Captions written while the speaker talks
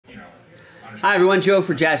Hi everyone, Joe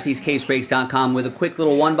for JaspysCaseBreaks.com with a quick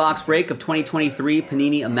little one-box break of 2023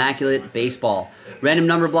 Panini Immaculate Baseball. Random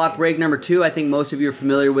number block break number 2. I think most of you are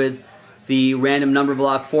familiar with the random number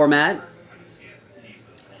block format.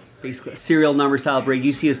 Basically a serial number style break.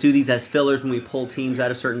 You see us do these as fillers when we pull teams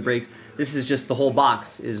out of certain breaks. This is just the whole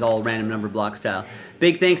box is all random number block style.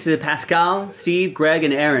 Big thanks to Pascal, Steve, Greg,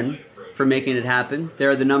 and Aaron for making it happen.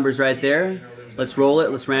 There are the numbers right there. Let's roll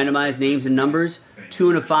it. Let's randomize names and numbers. 2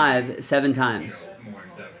 and a 5, 7 times.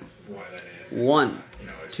 1,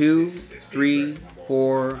 2, 3,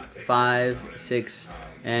 4, 5, 6,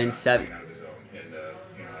 and 7.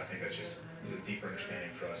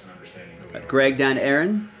 Greg down to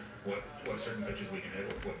Aaron.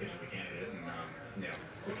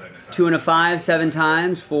 2 and a 5, 7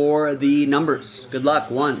 times for the numbers. Good luck.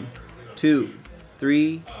 1, 2,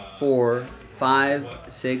 3, 4, 5,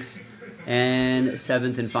 6, and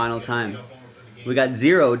 7th and final time. We got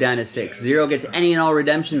 0 down to 6. 0 gets any and all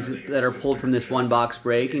redemptions that are pulled from this one box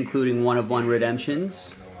break, including 1 of 1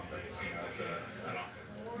 redemptions.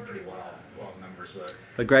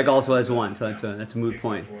 But Greg also has 1, so that's a moot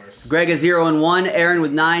point. Greg has 0 and 1, Aaron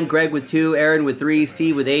with 9, Greg with 2, Aaron with 3,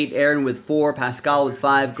 Steve with 8, Aaron with 4, Pascal with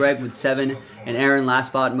 5, Greg with 7, and Aaron last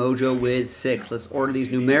spot Mojo with 6. Let's order these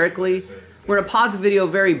numerically. We're going to pause the video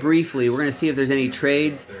very briefly. We're going to see if there's any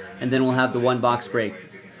trades, and then we'll have the one box break.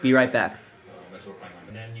 Be right back.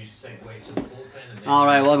 All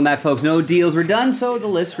right, welcome back, folks. No deals were done, so the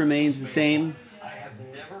list remains the same. I have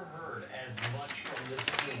never heard as much from this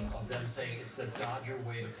team of them saying it's the Dodger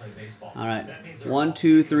way to play baseball. All right, 1,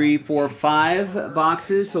 2, 3, 4, 5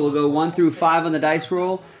 boxes. So we'll go 1 through 5 on the dice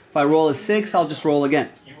roll. If I roll a 6, I'll just roll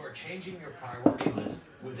again. You are changing your priority list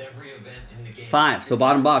with every event in the game. 5. So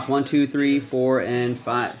bottom box, 1, 2, 3, 4, and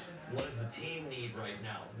 5. What does the team need right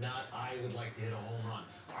now? Not I would like to hit a home run.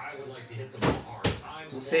 I would like to hit the ball hard.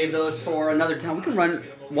 We'll save those for another time. We can run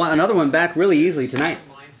another one back really easily tonight.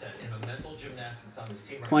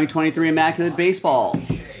 2023 Immaculate Baseball.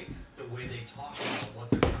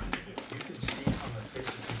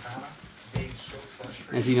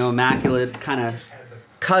 As you know, Immaculate kind of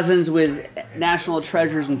cousins with National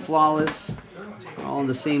Treasures and Flawless. All in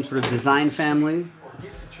the same sort of design family.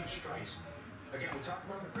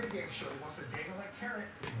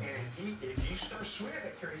 If you start swinging at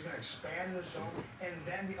that carry, he's going to expand the zone, and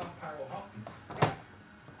then the umpire will help you.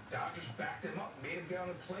 Dodgers backed him up, made him get on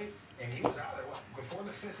the plate, and he was out there, what, before the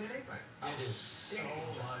 5th inning? It is so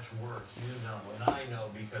much work, you know, and I know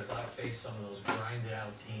because I've faced some of those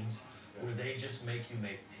grinded-out teams where they just make you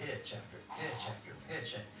make pitch after pitch after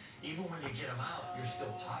pitch, and even when you get them out, you're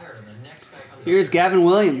still tired, and the next guy comes. Here's Gavin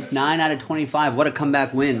Williams, 9 out of 25. What a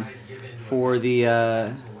comeback win for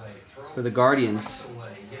the Guardians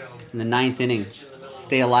in the 9th inning.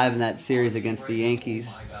 Stay alive in that series against the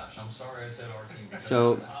Yankees.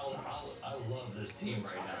 So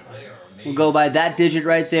we'll go by that digit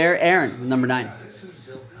right there. Aaron, number 9.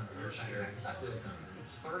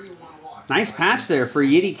 Nice patch there for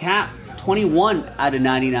Yiddy Cap. 21 out of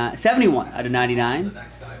 99. 71 out of 99.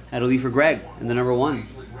 That'll be for Greg in the number 1.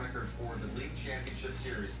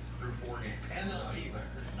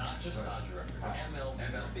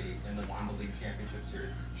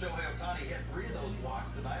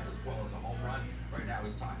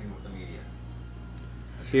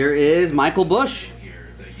 Here is Michael Bush,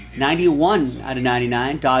 91 out of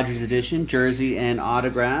 99, Dodgers edition, jersey and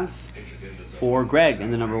autograph for Greg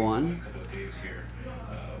in the number 1.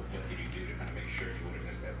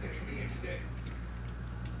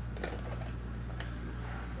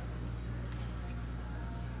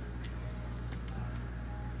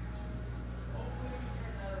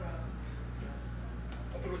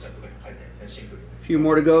 A few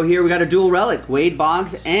more to go here. We got a dual relic, Wade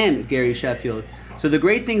Boggs and Gary Sheffield. So the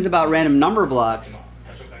great things about random number blocks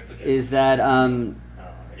is that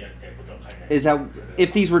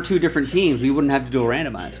if these were 2 different teams, we wouldn't have to do a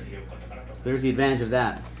randomizer. So there's the advantage of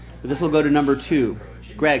that. But this will go to number 2,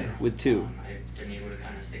 Greg with 2. Been able to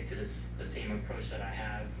kind of stick to the same approach that I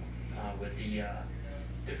have with the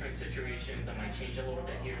different situations. I might change a little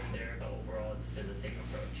bit here and there, but overall it's been the same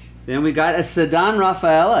approach. Then we got a Ceddanne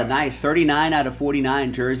Rafaela, nice 39 out of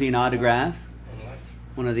 49, jersey and autograph.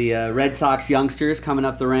 One of the Red Sox youngsters coming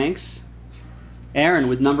up the ranks. Aaron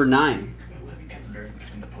with number 9.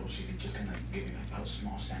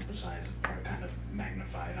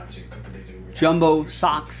 Jumbo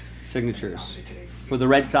Sox signatures for the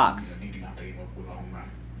Red Sox.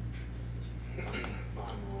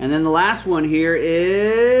 And then the last one here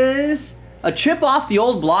is a chip off the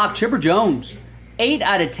old block, Chipper Jones. 8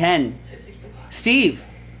 out of 10. Steve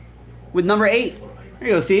with number 8. There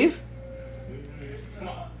you go, Steve.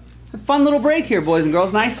 A fun little break here, boys and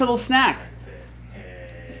girls. Nice little snack.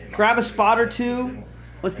 Grab a spot or two.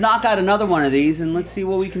 Let's knock out another one of these and let's see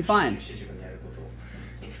what we can find.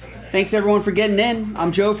 Thanks everyone for getting in.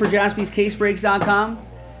 I'm Joe for JaspysCaseBreaks.com,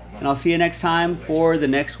 and I'll see you next time for the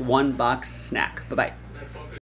next one box snack. Bye-bye.